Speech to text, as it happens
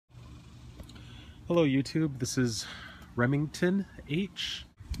Hello YouTube, this is Remington H,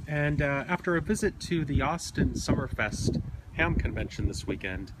 and after a visit to the Austin Summerfest ham convention this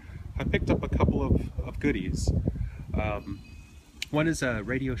weekend, I picked up a couple of goodies. One is a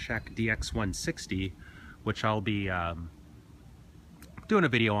Radio Shack DX160, which I'll be doing a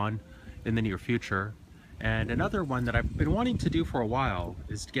video on in the near future, and another one that I've been wanting to do for a while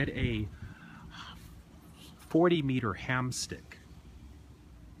is to get a 40 meter hamstick.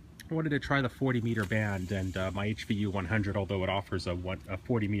 I wanted to try the 40 meter band, and my HVU-100, although it offers a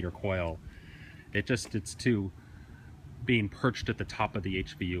 40 meter coil, it's too being perched at the top of the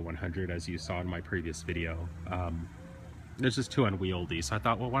HVU-100, as you saw in my previous video. It's just too unwieldy, so I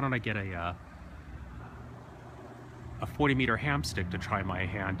thought, well, why don't I get a 40 meter hamstick to try my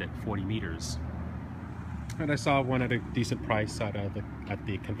hand at 40 meters. And I saw one at a decent price at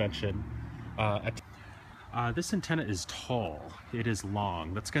the convention. This antenna is tall, it is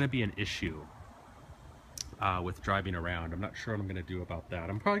long. That's going to be an issue with driving around. I'm not sure what I'm going to do about that.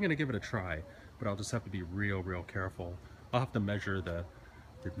 I'm probably going to give it a try, but I'll just have to be real careful. I'll have to measure the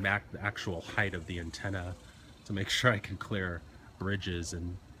actual height of the antenna to make sure I can clear bridges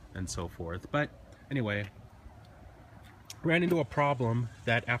and so forth. But anyway, ran into a problem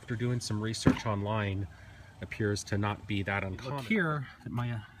that after doing some research online appears to not be that uncommon. Look here at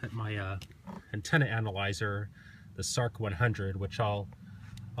my antenna analyzer, the SARK-100, which I'll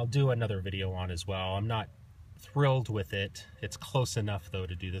do another video on as well. I'm not thrilled with it. It's close enough though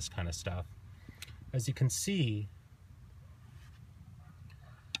to do this kind of stuff. As you can see,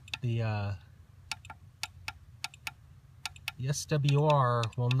 the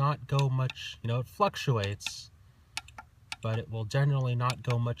SWR will not go much, it fluctuates, but it will generally not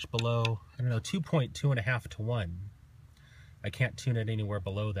go much below, 2.5 to 1. I can't tune it anywhere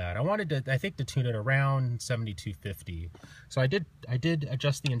below that. I think to tune it around 7250. So I did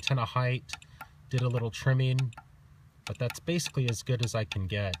adjust the antenna height, did a little trimming, but that's basically as good as I can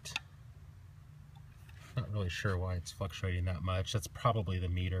get. Not really sure why it's fluctuating that much. That's probably the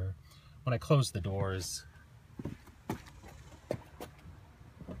meter. When I close the doors,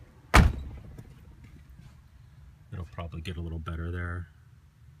 it'll probably get a little better there.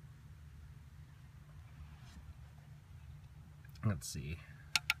 Let's see.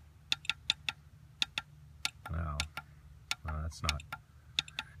 Wow. That's not.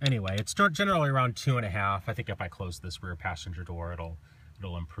 Anyway, it's generally around 2.5. I think if I close this rear passenger door,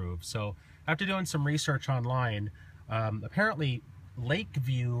 it'll improve. So after doing some research online, apparently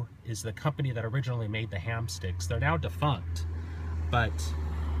Lakeview is the company that originally made the hamsticks. They're now defunct, but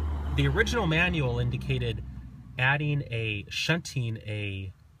the original manual indicated shunting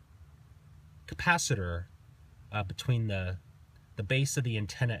a capacitor between the base of the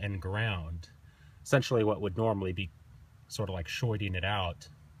antenna and ground, essentially what would normally be sort of like shorting it out.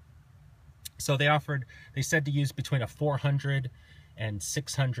 So they said to use between a 400 and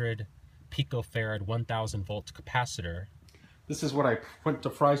 600 picofarad 1000 volt capacitor. This is what I went to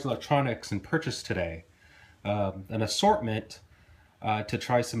Fry's Electronics and purchased today. An assortment to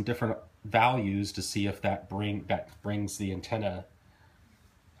try some different values to see if that brings the antenna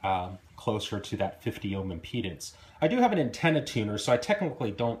closer to that 50 ohm impedance. I do have an antenna tuner, so I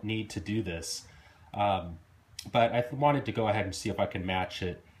technically don't need to do this, but I wanted to go ahead and see if I can match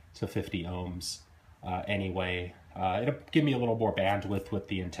it to 50 ohms anyway. It'll give me a little more bandwidth with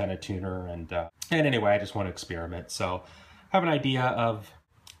the antenna tuner, and anyway, I just want to experiment. So I have an idea of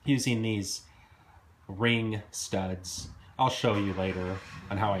using these ring studs. I'll show you later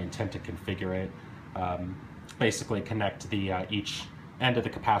on how I intend to configure it. Basically connect the each end of the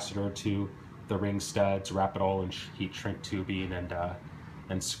capacitor to the ring studs, wrap it all in heat shrink tubing,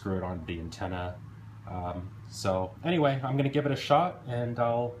 and screw it onto the antenna. So anyway, I'm going to give it a shot and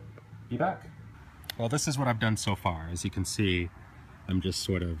I'll be back. Well, this is what I've done so far. As you can see, I'm just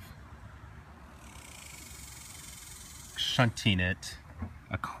sort of shunting it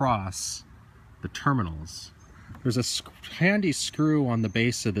across the terminals. There's a handy screw on the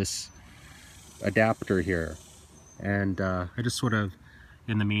base of this adapter here, and I just sort of,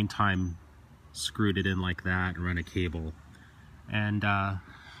 in the meantime, screwed it in like that and run a cable. And I'm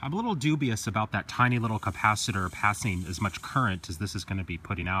a little dubious about that tiny little capacitor passing as much current as this is going to be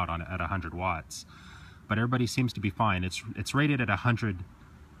putting out at 100 watts. But everybody seems to be fine. It's rated at 1000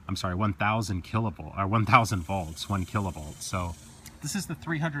 kilovolt, or 1000 volts, 1 kilovolt. So this is the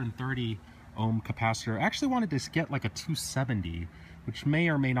 330 ohm capacitor. I actually wanted to get like a 270, which may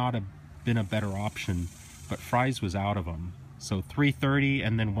or may not have been a better option, but Fry's was out of them. So 330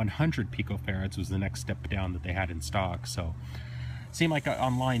 and then 100 picofarads was the next step down that they had in stock. So it seemed like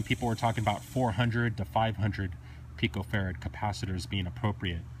online people were talking about 400 to 500 picofarad capacitors being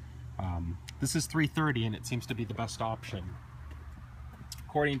appropriate. This is 330 and it seems to be the best option.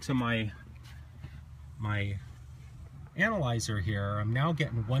 According to my analyzer here, I'm now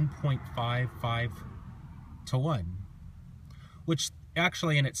getting 1.55 to 1, which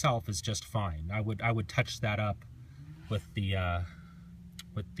actually in itself is just fine. I would touch that up with the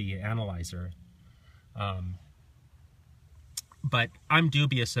analyzer. But I'm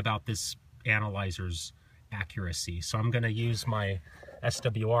dubious about this analyzer's accuracy, so I'm going to use my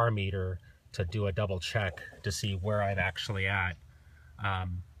SWR meter to do a double check to see where I'm actually at.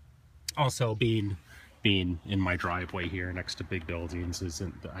 Also, being in my driveway here next to big buildings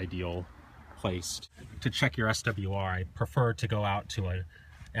isn't the ideal place to check your SWR. I prefer to go out to an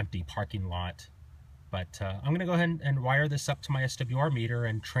empty parking lot, but I'm going to go ahead and wire this up to my SWR meter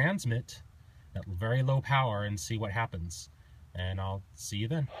and transmit at very low power and see what happens. And I'll see you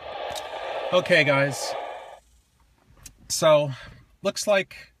then. Okay guys, so looks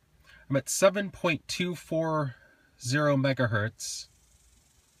like I'm at 7.240 megahertz,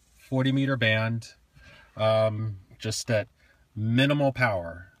 40 meter band, just at minimal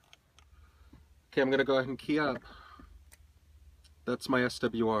power. Okay, I'm gonna go ahead and key up. That's my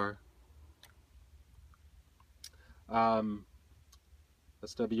SWR. SWR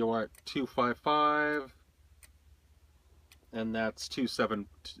at 255, and that's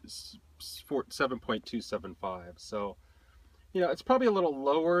 7.275. So, you know, it's probably a little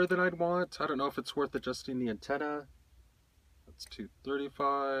lower than I'd want. I don't know if it's worth adjusting the antenna. That's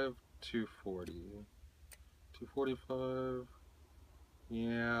 235, 240, 245.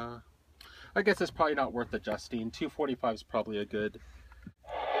 Yeah, I guess it's probably not worth adjusting. 245 is probably a good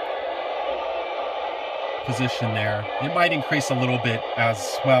position there. It might increase a little bit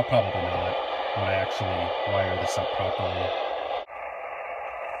as well, probably not, when I actually wire this up properly.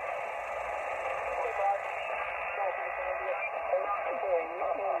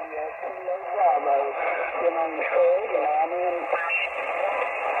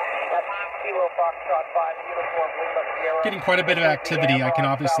 Getting quite a bit of activity. I can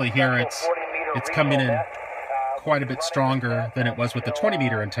obviously hear it's coming in quite a bit stronger than it was with the 20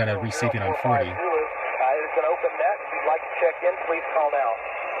 meter antenna receiving on 40. Check in, please call now.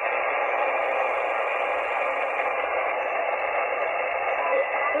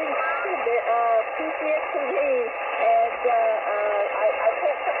 PCS TV, and I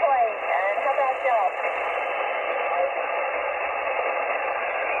can't complain. And how about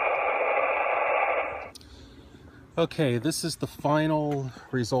y'all? Okay, this is the final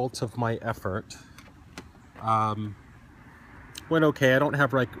result of my effort. Went okay. I don't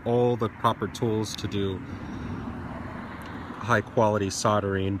have like all the proper tools to do high quality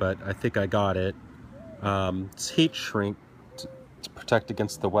soldering, but I think I got it. It's heat shrink to protect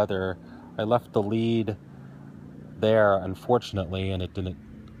against the weather. I left the lead there, unfortunately, and it didn't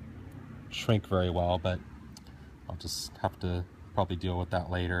shrink very well, but I'll just have to probably deal with that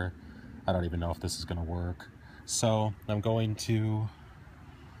later. I don't even know if this is going to work. So I'm going to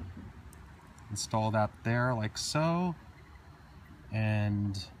install that there like so,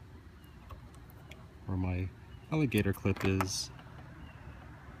 and where my alligator clip is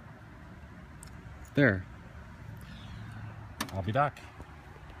there. I'll be back.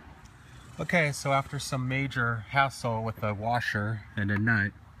 Okay, so after some major hassle with a washer and a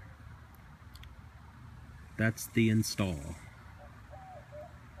nut, that's the install.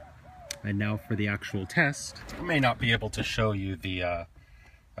 And now for the actual test. I may not be able to show you the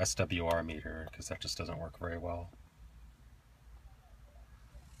SWR meter because that just doesn't work very well.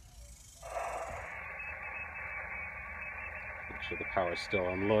 Make sure the power's still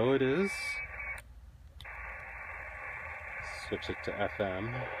on low. It is. Switch it to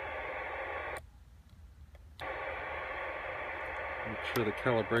FM. Make sure the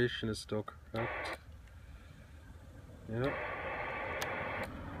calibration is still correct. Yep.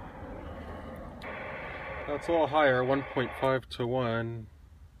 That's a little higher, 1.5 to 1.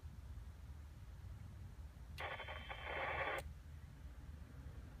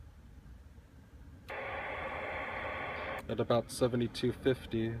 At about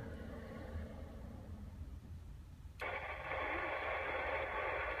 7250.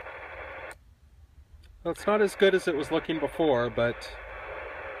 Well, it's not as good as it was looking before, but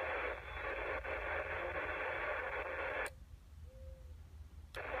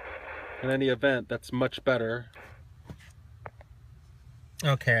in any event, that's much better.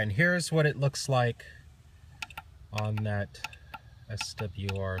 Okay, and here's what it looks like on that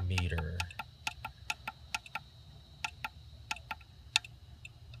SWR meter.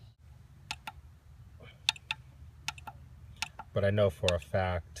 But I know for a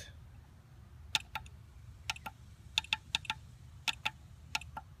fact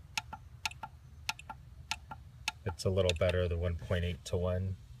it's a little better than 1.8 to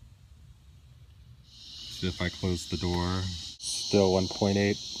 1. So if I close the door, still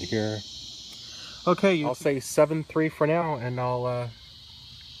 1.8 here. Okay, I'll say 7.3 for now, and I'll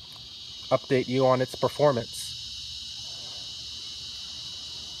update you on its performance.